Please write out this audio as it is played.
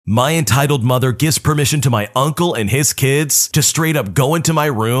My entitled mother gives permission to my uncle and his kids to straight up go into my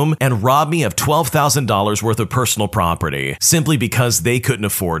room and rob me of $12,000 worth of personal property simply because they couldn't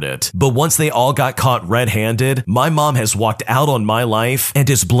afford it. But once they all got caught red-handed, my mom has walked out on my life and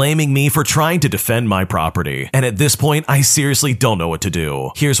is blaming me for trying to defend my property. And at this point, I seriously don't know what to do.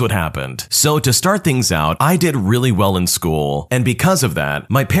 Here's what happened. So to start things out, I did really well in school. And because of that,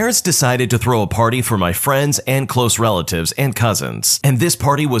 my parents decided to throw a party for my friends and close relatives and cousins. And this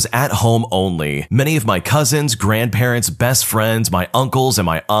party was at home only. Many of my cousins, grandparents, best friends, my uncles, and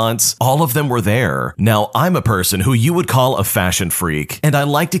my aunts, all of them were there. Now, I'm a person who you would call a fashion freak, and I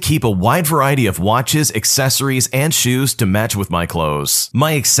like to keep a wide variety of watches, accessories, and shoes to match with my clothes.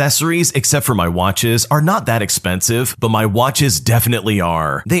 My accessories, except for my watches, are not that expensive, but my watches definitely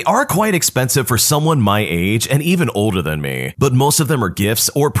are. They are quite expensive for someone my age and even older than me, but most of them are gifts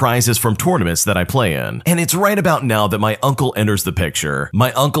or prizes from tournaments that I play in. And it's right about now that my uncle enters the picture.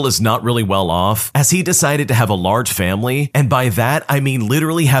 My uncle is not really well off, as he decided to have a large family, and by that I mean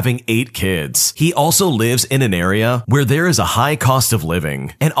literally having 8 kids. He also lives in an area where there is a high cost of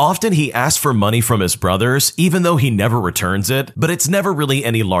living, and often he asks for money from his brothers, even though he never returns it, but it's never really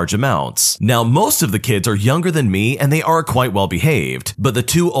any large amounts. Now, most of the kids are younger than me and they are quite well behaved, but the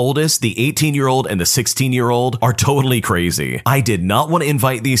 2 oldest, the 18-year-old and the 16-year-old, are totally crazy. I did not want to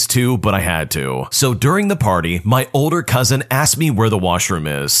invite these 2, but I had to. So during the party, my older cousin asked me where the washroom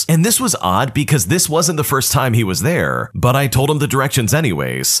is. And this was odd because this wasn't the first time he was there, but I told him the directions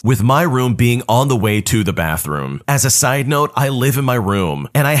anyways, with my room being on the way to the bathroom. As a side note, I live in my room,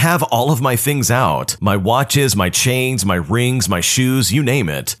 and I have all of my things out. My watches, my chains, my rings, my shoes, you name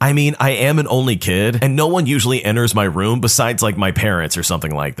it. I mean, I am an only kid, and no one usually enters my room besides like my parents or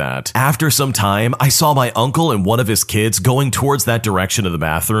something like that. After some time, I saw my uncle and one of his kids going towards that direction of the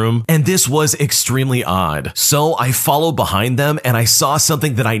bathroom, and this was extremely odd. So I followed behind them, and I saw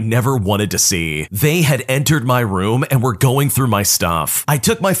something that I never wanted to see. They had entered my room and were going through my stuff. I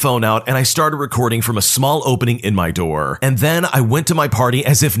took my phone out and I started recording from a small opening in my door. And then I went to my party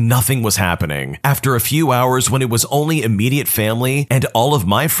as if nothing was happening. After a few hours, when it was only immediate family and all of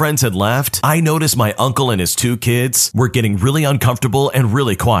my friends had left, I noticed my uncle and his 2 kids were getting really uncomfortable and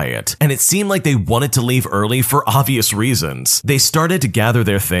really quiet. And it seemed like they wanted to leave early for obvious reasons. They started to gather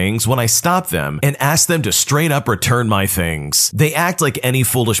their things when I stopped them and asked them to straight up return my things. They act like any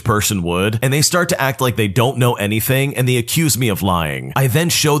foolish person would, and they start to act like they don't know anything, and they accuse me of lying. I then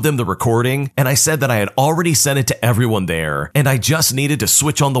showed them the recording, and I said that I had already sent it to everyone there, and I just needed to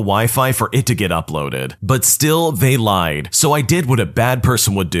switch on the Wi-Fi for it to get uploaded. But still, they lied, so I did what a bad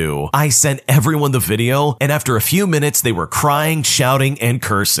person would do. I sent everyone the video, and after a few minutes, they were crying, shouting, and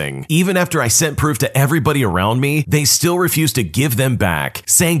cursing. Even after I sent proof to everybody around me, they still refused to give them back,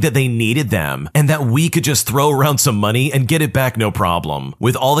 saying that they needed them, and that we could just throw around some money and get it back no problem.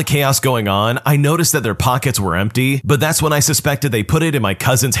 With all the chaos going on, I noticed that their pockets were empty, but that's when I suspected they put it in my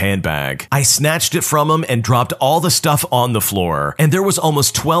cousin's handbag. I snatched it from him and dropped all the stuff on the floor, and there was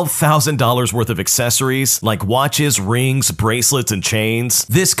almost $12,000 worth of accessories like watches, rings, bracelets, and chains.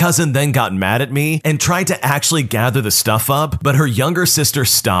 This cousin then got mad at me and tried to actually gather the stuff up, but her younger sister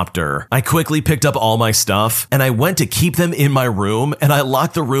stopped her. I quickly picked up all my stuff, and I went to keep them in my room, and I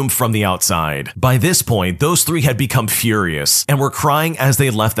locked the room from the outside. By this point, those 3 had become furious and were crying as they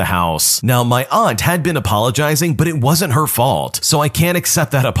left the house. Now, my aunt had been apologizing, but it wasn't her fault, so I can't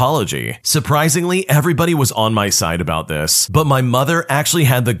accept that apology. Surprisingly, everybody was on my side about this, but my mother actually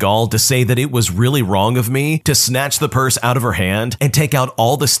had the gall to say that it was really wrong of me to snatch the purse out of her hand and take out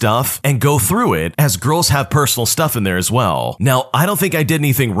all the stuff and go through it, as girls have personal stuff in there as well. Now, I don't think I did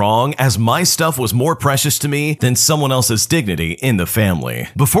anything wrong, as my stuff was more precious to me than someone else's dignity in the family.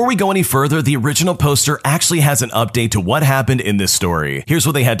 Before we go any further, the original poster actually has an update to what happened in this story. Here's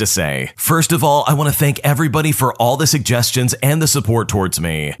what they had to say. First of all, I want to thank everybody for all the suggestions and the support towards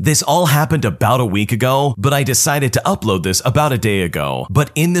me. This all happened about a week ago, but I decided to upload this about a day ago.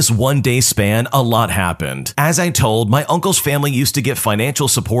 But in this 1-day span, a lot happened. As I told, my uncle's family used to get financial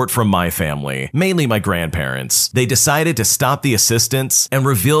support from my family, mainly my grandparents. They decided to stop the assistance and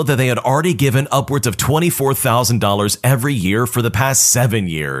revealed that they had already given upwards of $24,000 every year for the past 7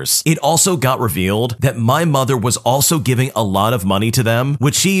 years. It also got revealed that my mother was also giving a lot of money to them,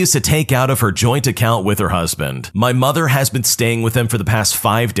 which she used to take out of her joint account with her husband. My mother has been staying with them for the past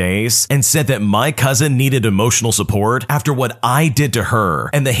 5 days and said that my cousin needed emotional support after what I did to her,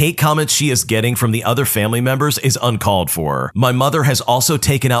 and the hate comments she is getting from the other family members is uncalled for. My mother has also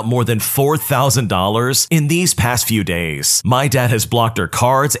taken out more than $4,000 in these past few days. My dad has blocked her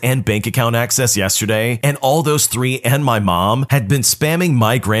cards and bank account access yesterday, and all those 3 and my mom had been spamming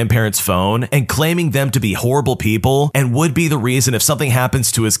my grandparents' phone and claiming them to be horrible people and would be the reason and if something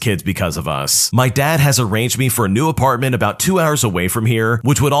happens to his kids because of us. My dad has arranged me for a new apartment about 2 hours away from here,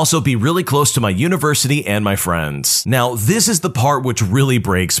 which would also be really close to my university and my friends. Now, this is the part which really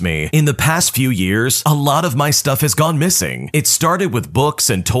breaks me. In the past few years, a lot of my stuff has gone missing. It started with books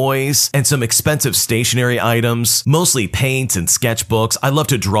and toys and some expensive stationery items, mostly paints and sketchbooks. I love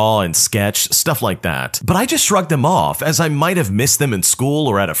to draw and sketch, stuff like that. But I just shrugged them off as I might have missed them in school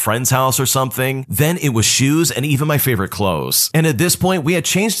or at a friend's house or something. Then it was shoes and even my favorite clothes. And at this point, we had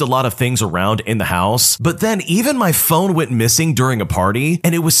changed a lot of things around in the house, but then even my phone went missing during a party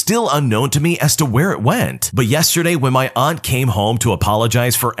and it was still unknown to me as to where it went. But yesterday when my aunt came home to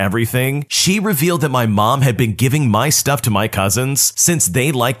apologize for everything, she revealed that my mom had been giving my stuff to my cousins since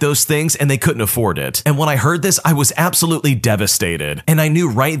they liked those things and they couldn't afford it. And when I heard this, I was absolutely devastated. And I knew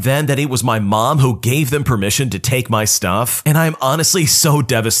right then that it was my mom who gave them permission to take my stuff. And I'm honestly so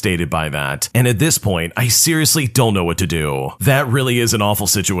devastated by that. And at this point, I seriously don't know what to do. That really is an awful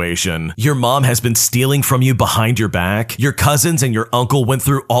situation. Your mom has been stealing from you behind your back. Your cousins and your uncle went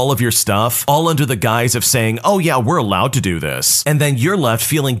through all of your stuff, all under the guise of saying, oh yeah, we're allowed to do this. And then you're left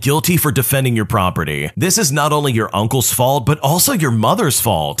feeling guilty for defending your property. This is not only your uncle's fault, but also your mother's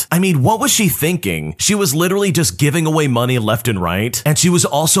fault. I mean, what was she thinking? She was literally just giving away money left and right. And she was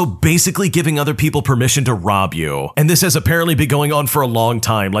also basically giving other people permission to rob you. And this has apparently been going on for a long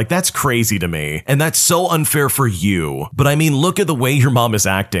time. Like, that's crazy to me. And that's so unfair for you. But I mean, look at the way your mom is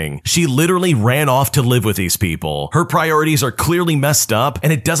acting. She literally ran off to live with these people. Her priorities are clearly messed up,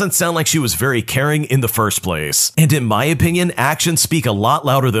 and it doesn't sound like she was very caring in the first place. And in my opinion, actions speak a lot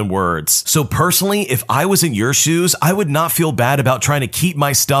louder than words. So personally, if I was in your shoes, I would not feel bad about trying to keep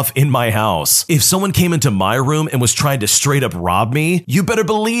my stuff in my house. If someone came into my room and was trying to straight up rob me, you better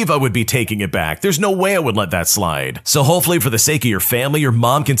believe I would be taking it back. There's no way I would let that slide. So hopefully for the sake of your family, your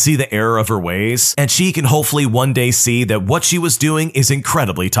mom can see the error of her ways, and she can hopefully one day see that what she was doing is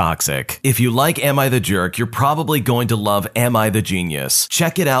incredibly toxic. If you like Am I the Jerk, you're probably going to love Am I the Genius.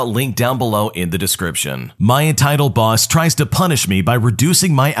 Check it out, link down below in the description. My entitled boss tries to punish me by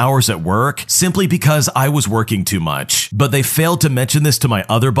reducing my hours at work simply because I was working too much. But they failed to mention this to my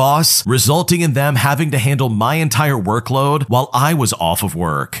other boss, resulting in them having to handle my entire workload while I was off of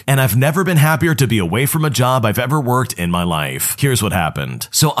work. And I've never been happier to be away from a job I've ever worked in my life. Here's what happened.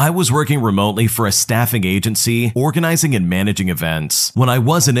 So I was working remotely for a staffing agency, organizing and managing events. When I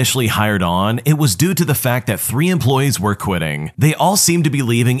was initially hired on, it was due to the fact that 3 employees were quitting. They all seemed to be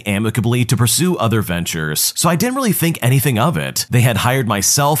leaving amicably to pursue other ventures, so I didn't really think anything of it. They had hired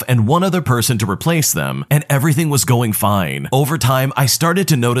myself and one other person to replace them, and everything was going fine. Over time, I started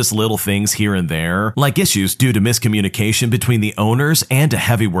to notice little things here and there, like issues due to miscommunication between the owners and a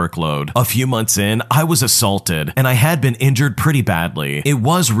heavy workload. A few months in, I was assaulted, and I had been injured pretty badly. It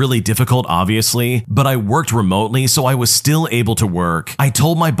was really difficult, obviously, but I worked remotely, so I was still able to work. I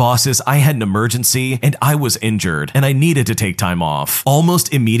told my bosses I had an emergency and I was injured, and I needed to take time off.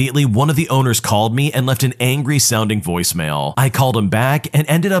 Almost immediately, one of the owners called me and left an angry sounding voicemail. I called him back and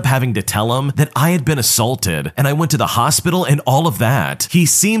ended up having to tell him that I had been assaulted, and I went to the hospital and all of that. He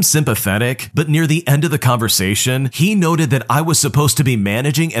seemed sympathetic, but near the end of the conversation, he noted that I was supposed to be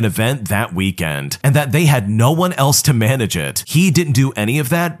managing an event that weekend, and that they had no one else to manage it. He didn't do any of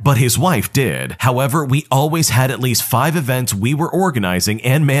that, but his wife did. However, we always had at least 5 events we were organizing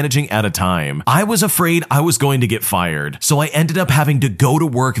and managing at a time. I was afraid I was going to get fired, so I ended up having to go to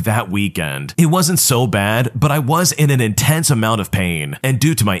work that weekend. It wasn't so bad, but I was in an intense amount of pain, and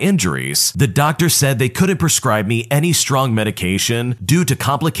due to my injuries, the doctor said they couldn't prescribe me any strong medication due to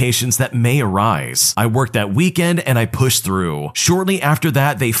complications that may arise. I worked that weekend and I pushed through. Shortly after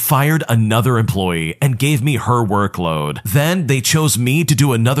that, they fired another employee and gave me her workload. Then they chose me to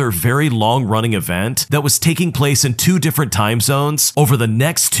do another very long-running event that was taking place in 2 different time zones over the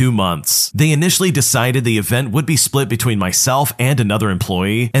next 2 months. They initially decided the event would be split between myself and another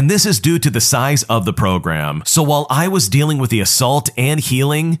employee, and this is due to the size of the program. So while I was dealing with the assault and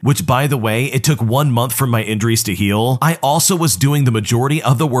healing, which by the way, it took 1 month for my injuries to heal, I also was doing the majority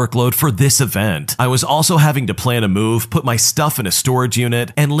of the workload for this event. I was also having to plan a move, put my stuff in a storage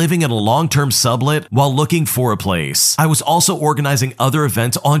unit, and living in a long-term sublet while looking for a place. I was also organizing other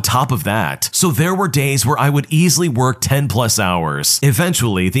events on top of that, so there were days where I would easily work 10+ hours.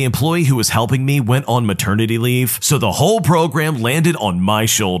 Eventually, the employee who was helping me went on maternity leave, so the whole program landed on my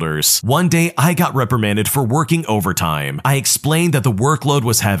shoulders. One day, I got reprimanded for working overtime. I explained that the workload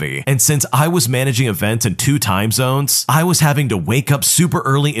was heavy, and since I was managing events in 2 time zones, I was having to wake up super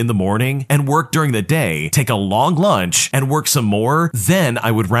early in the morning and work during the day, take a long lunch, and work some more. Then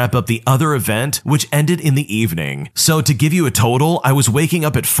I would wrap up the other event, which ended in the evening. So to give you a total, I was waking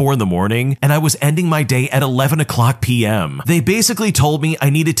up at 4 in the morning, and I was ending my day at 11 o'clock p.m. They basically told me I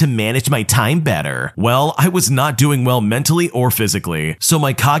needed to manage my time better. Well, I was not doing well mentally or physically, so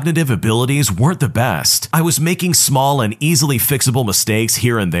my cognitive abilities weren't the best. I was making small and easily fixable mistakes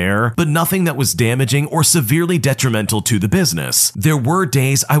here and there, but nothing that was damaging or severely detrimental to the business. There were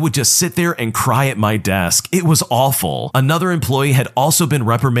days I would just sit there and cry at my desk. It was awful. Another employee had also been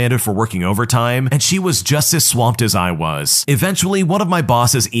reprimanded for working overtime, and she was just as swamped as I was. Eventually, one of my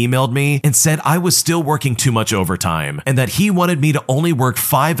bosses emailed me and said I was still working too much overtime, and that he wanted me to only work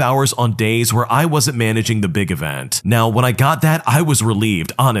 5 hours on days where I wasn't managing the big event. Now, when I got that, I was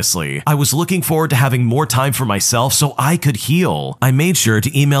relieved, honestly. I was looking forward to having more time for myself so I could heal. I made sure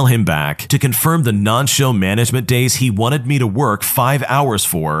to email him back to confirm the non-show management days he wanted me to work 5 hours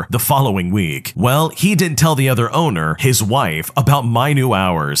for the following week. Well, he didn't tell the other owner, his wife, about my new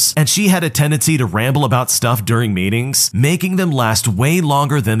hours, and she had a tendency to ramble about stuff during meetings, making them last way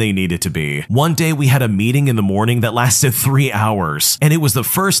longer than they needed to be. One day we had a meeting in the morning that lasted 3 hours, and it was the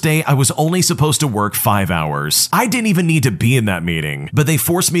first day I was only supposed to work 5 hours. I didn't even need to be in that meeting, but they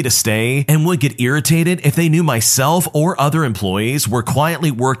forced me to stay and would get irritated if they knew myself or other employees were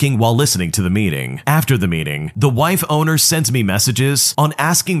quietly working while listening to the meeting. After the meeting, the wife owner sends me messages on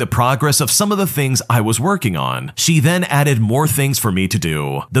asking the progress of some of the things I was working on. She then added more things for me to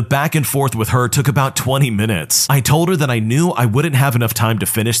do. The back and forth with her took about 20 minutes. I told her that I knew I wouldn't have enough time to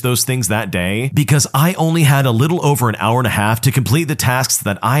finish those things that day because I only had a little over an hour and a half to complete the tasks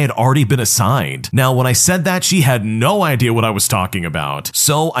that I had already been assigned. Now, when I said that, she had no idea what I was talking about.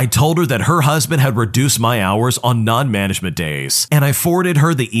 So I told her that her husband had reduced my hours on non-management days, and I forwarded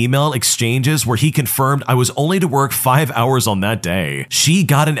her the email exchanges where he confirmed I was only to work 5 hours on that day. She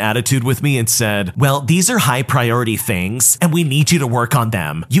got an attitude with me and said, "Well, these are high priority things, and we need you to work on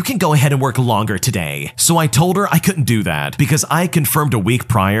them. You can go ahead and work longer today." So I told her I couldn't do that because I confirmed a week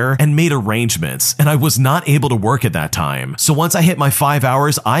prior and made arrangements, and I was not able to work at that time. So once I hit my 5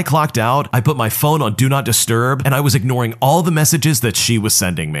 hours, I clocked out, I put my phone on Do Not Disturb, and I was ignoring all the messages that she was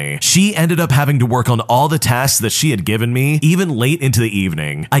sending me. She ended up having to work on all the tasks that she had given me, even late into the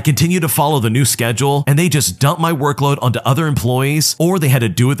evening. I continued to follow the new schedule, and they just dumped my workload onto other employees, or they had to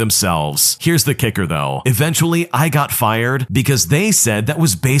do it themselves. Here's the kicker though. Eventually, I got fired because they said that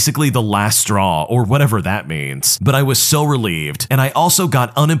was basically the last straw, or whatever that means. But I was so relieved, and I also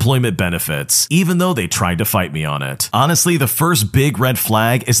got unemployment benefits, even though they tried to fight me on it. Honestly, the first big red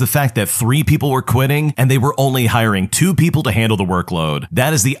flag is the fact that 3 people were quitting, and they were only hiring 2 people to handle the workload.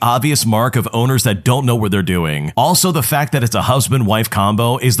 That is the obvious mark of owners that don't know what they're doing. Also, the fact that it's a husband-wife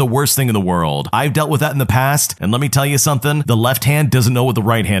combo is the worst thing in the world. I've dealt with that in the past, and let me tell you something, the left hand doesn't know what the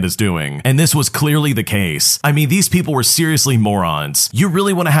right hand is doing. And this was clearly the case. I mean, these people were seriously morons. You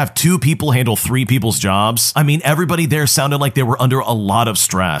really want to have 2 people handle 3 people's jobs? I mean, everybody there sounded like they were under a lot of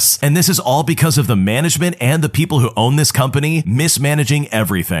stress. And this is all because of the management and the people who own this company mismanaging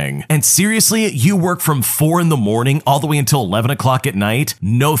everything. And seriously, you work from 4 in the morning all the way until 11 o'clock at night?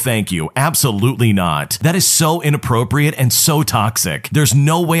 No thank you. Absolutely not. That is so inappropriate and so toxic. There's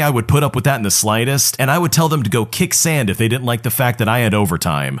no way I would put up with that in the slightest, and I would tell them to go kick sand if they didn't like the fact that I had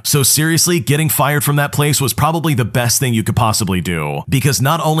overtime. So seriously, getting fired from that place was probably the best thing you could possibly do, because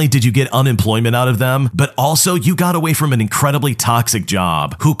not only did you get unemployment out of them, but also you got away from an incredibly toxic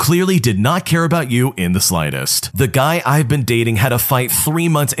job who clearly did not care about you in the slightest. The guy I've been dating had a fight 3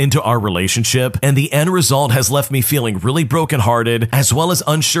 months into our relationship, and the end result has left me feeling really brokenhearted as well as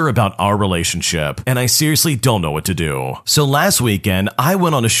unsure about our relationship, and I seriously don't know what to do. So last weekend, I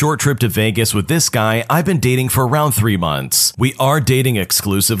went on a short trip to Vegas with this guy I've been dating for around 3 months. We are dating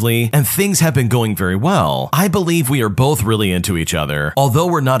exclusively, and things have been going very well. I believe we are both really into each other, although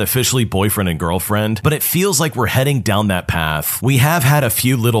we're not officially boyfriend and girlfriend, but it feels like we're heading down that path. We have had a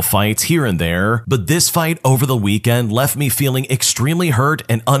few little fights here and there, but this fight over the weekend left me feeling extremely hurt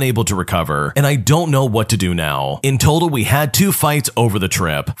and unable to recover, and I don't know what to do now. In total, we had 2 fights over the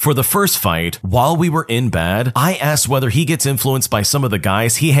trip. For the first fight, while we were in bed, I asked whether he gets influenced by some of the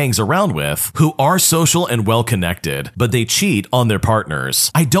guys he hangs around with who are social and well connected, but they cheat on their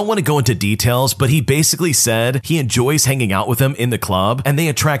partners. I don't want to go into details, but he basically said he enjoys hanging out with them in the club and they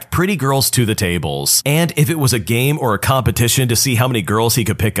attract pretty girls to the tables. And if it was a game or a competition to see how many girls he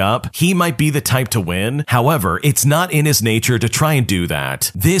could pick up, he might be the type to win. However, it's not in his nature to try and do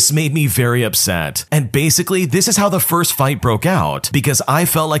that. This made me very upset. And basically, this is how the first fight broke out, because I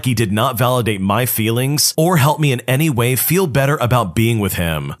felt like he did not validate my feelings or help me in any way feel better about being with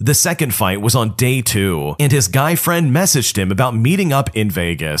him. The second fight was on day 2, and his guy friend messaged him about meeting up in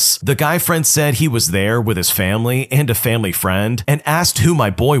Vegas. The guy friend said he was there with his family and a family friend and asked who my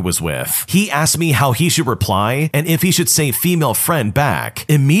boy was with. He asked me how he should reply and if he should say female friend back.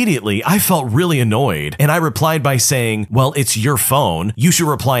 Immediately, I felt really annoyed annoyed, and I replied by saying, well, it's your phone. You should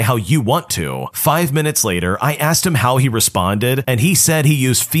reply how you want to. 5 minutes later, I asked him how he responded, and he said he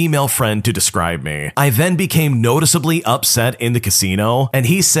used female friend to describe me. I then became noticeably upset in the casino, and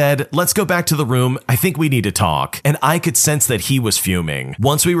he said, let's go back to the room. I think we need to talk. And I could sense that he was fuming.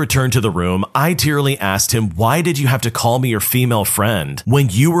 Once we returned to the room, I tearily asked him, why did you have to call me your female friend? When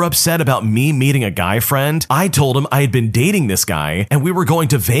you were upset about me meeting a guy friend, I told him I had been dating this guy and we were going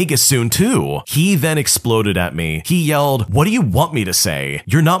to Vegas soon too. He then exploded at me. He yelled, what do you want me to say?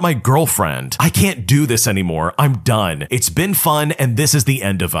 You're not my girlfriend. I can't do this anymore. I'm done. It's been fun and this is the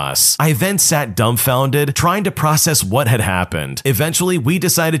end of us. I then sat dumbfounded, trying to process what had happened. Eventually, we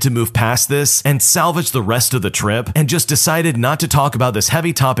decided to move past this and salvage the rest of the trip and just decided not to talk about this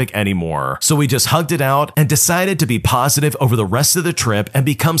heavy topic anymore. So we just hugged it out and decided to be positive over the rest of the trip and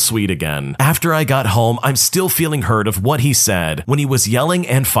become sweet again. After I got home, I'm still feeling hurt of what he said when he was yelling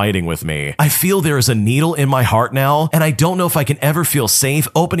and fighting with me. I feel there is a needle in my heart now, and I don't know if I can ever feel safe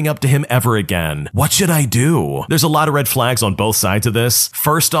opening up to him ever again. What should I do? There's a lot of red flags on both sides of this.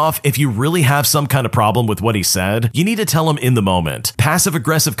 First off, if you really have some kind of problem with what he said, you need to tell him in the moment.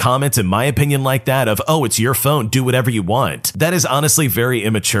 Passive-aggressive comments, in my opinion, like that of, oh, it's your phone, do whatever you want. That is honestly very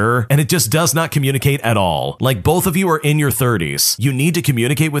immature, and it just does not communicate at all. Like, both of you are in your 30s. You need to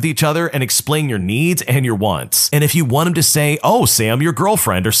communicate with each other and explain your needs and your wants. And if you want him to say, oh, say I'm your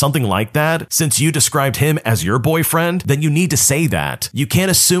girlfriend or something like that, since you described him as your boyfriend, then you need to say that. You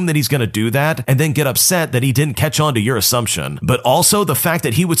can't assume that he's going to do that and then get upset that he didn't catch on to your assumption. But also the fact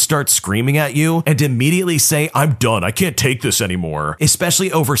that he would start screaming at you and immediately say, I'm done, I can't take this anymore,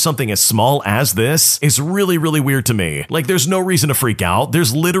 especially over something as small as this, is really, really weird to me. Like, there's no reason to freak out.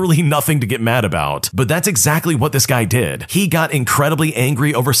 There's literally nothing to get mad about. But that's exactly what this guy did. He got incredibly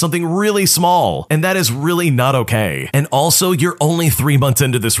angry over something really small, and that is really not okay. And also, you're only 3 months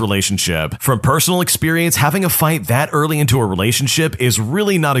into this relationship. From personal experience, having a fight that early into a relationship is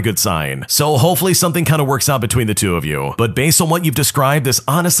really not a good sign. So hopefully something kind of works out between the two of you. But based on what you've described, this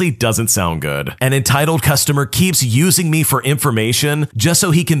honestly doesn't sound good. An entitled customer keeps using me for information just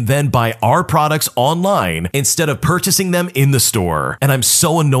so he can then buy our products online instead of purchasing them in the store. And I'm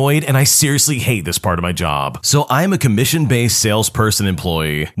so annoyed, and I seriously hate this part of my job. So I'm a commission-based salesperson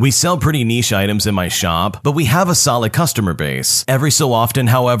employee. We sell pretty niche items in my shop, but we have a solid customer base. Every so often,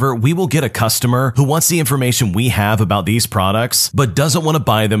 however, we will get a customer who wants the information we have about these products, but doesn't want to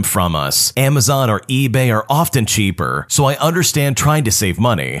buy them from us. Amazon or eBay are often cheaper, so I understand trying to save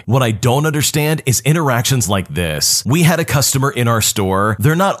money. What I don't understand is interactions like this. We had a customer in our store.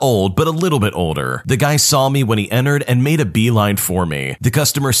 They're not old, but a little bit older. The guy saw me when he entered and made a beeline for me. The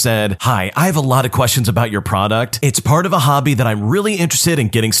customer said, "Hi, I have a lot of questions about your product. It's part of a hobby that I'm really interested in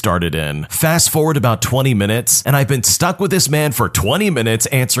getting started in." Fast forward about 20 minutes, and I've been stuck with this man for 20 minutes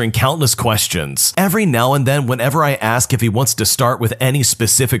answering countless questions. Every now and then, whenever I ask if he wants to start with any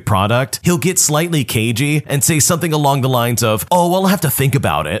specific product, he'll get slightly cagey and say something along the lines of, "Oh, well, I'll have to think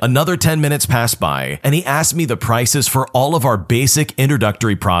about it." Another 10 minutes pass by, and he asked me the prices for all of our basic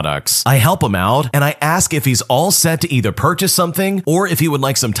introductory products. I help him out, and I ask if he's all set to either purchase something or if he would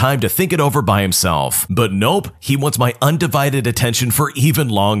like some time to think it over by himself. But nope, he wants my undivided attention for even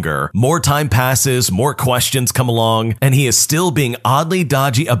longer. More time passes, more questions come along, and he is still being oddly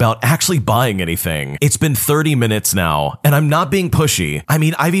dodgy about actually buying anything. It's been 30 minutes now, and I'm not being pushy. I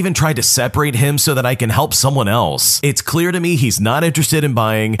mean, I've even tried to separate him so that I can help someone else. It's clear to me he's not interested in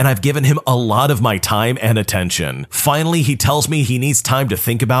buying, and I've given him a lot of my time and attention. Finally, he tells me he needs time to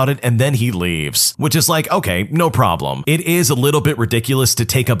think about it, and then he leaves. Which is like, okay, no problem. It is a little bit ridiculous to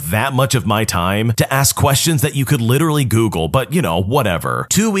take up that much of my time to ask questions that you could literally Google, but you know, whatever.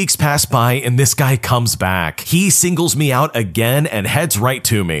 2 weeks pass by, and this guy comes back. He singles me out again and heads right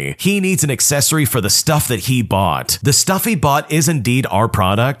to me. He needs an accessory for the stuff that he bought. The stuff he bought is indeed our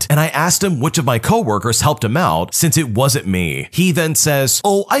product, and I asked him which of my coworkers helped him out since it wasn't me. He then says,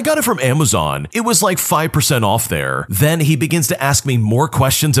 "Oh, I got it from Amazon. It was like 5% off there." Then he begins to ask me more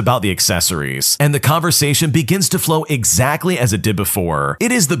questions about the accessories, and the conversation begins to flow exactly as it did before.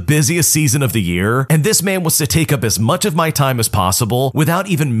 It is the busiest season of the year, and this man wants to take up as much of my time as possible without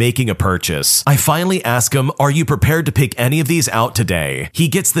even making a purchase. I finally ask him, "Are you prepared to pick any of these out today?" He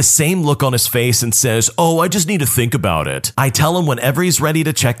gets the same look on his face and says, "Oh, I just need to think about it." I tell him whenever he's ready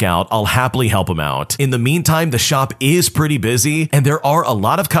to check out, I'll happily help him out. In the meantime, the shop is pretty busy, and there are a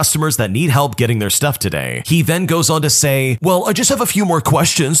lot of customers that need help getting their stuff today. He then goes on to say, "Well, I just have a few more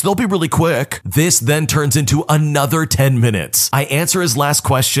questions. They'll be really quick." This then turns into another 10 minutes. I answer his last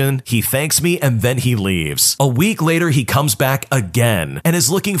question, he thanks me, and then he leaves. A week later, he comes back again and is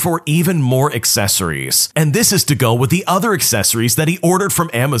looking for even more accessories. And this is to go with the other accessories that he ordered from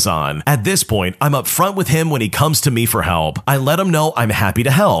Amazon. At At this point, I'm upfront with him when he comes to me for help. I let him know I'm happy to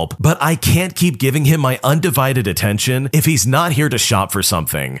help, but I can't keep giving him my undivided attention if he's not here to shop for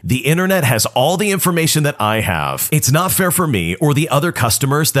something. The internet has all the information that I have. It's not fair for me or the other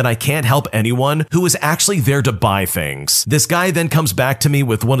customers that I can't help anyone who is actually there to buy things. This guy then comes back to me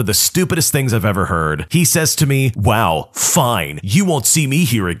with one of the stupidest things I've ever heard. He says to me, "Wow, fine, you won't see me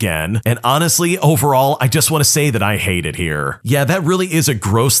here again." And honestly, overall, I just want to say that I hate it here. Yeah, that really is a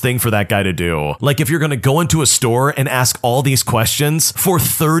gross thing for that guy to do. Like, if you're going to go into a store and ask all these questions for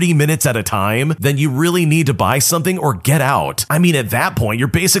 30 minutes at a time, then you really need to buy something or get out. I mean, at that point, you're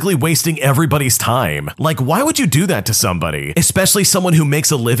basically wasting everybody's time. Like, why would you do that to somebody? Especially someone who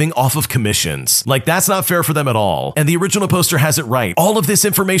makes a living off of commissions. Like, that's not fair for them at all. And the original poster has it right. All of this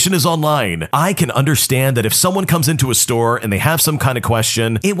information is online. I can understand that if someone comes into a store and they have some kind of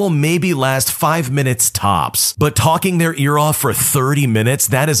question, it will maybe last 5 minutes tops. But talking their ear off for 30 minutes,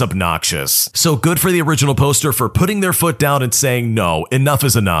 that is obnoxious. So good for the original poster for putting their foot down and saying, no, enough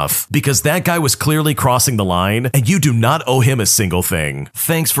is enough. Because that guy was clearly crossing the line, and you do not owe him a single thing.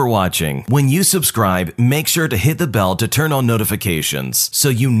 Thanks for watching. When you subscribe, make sure to hit the bell to turn on notifications so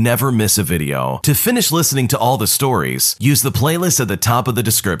you never miss a video. To finish listening to all the stories, use the playlist at the top of the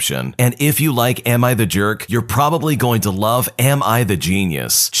description. And if you like Am I the Jerk, you're probably going to love Am I the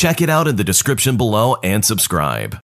Genius. Check it out in the description below and subscribe.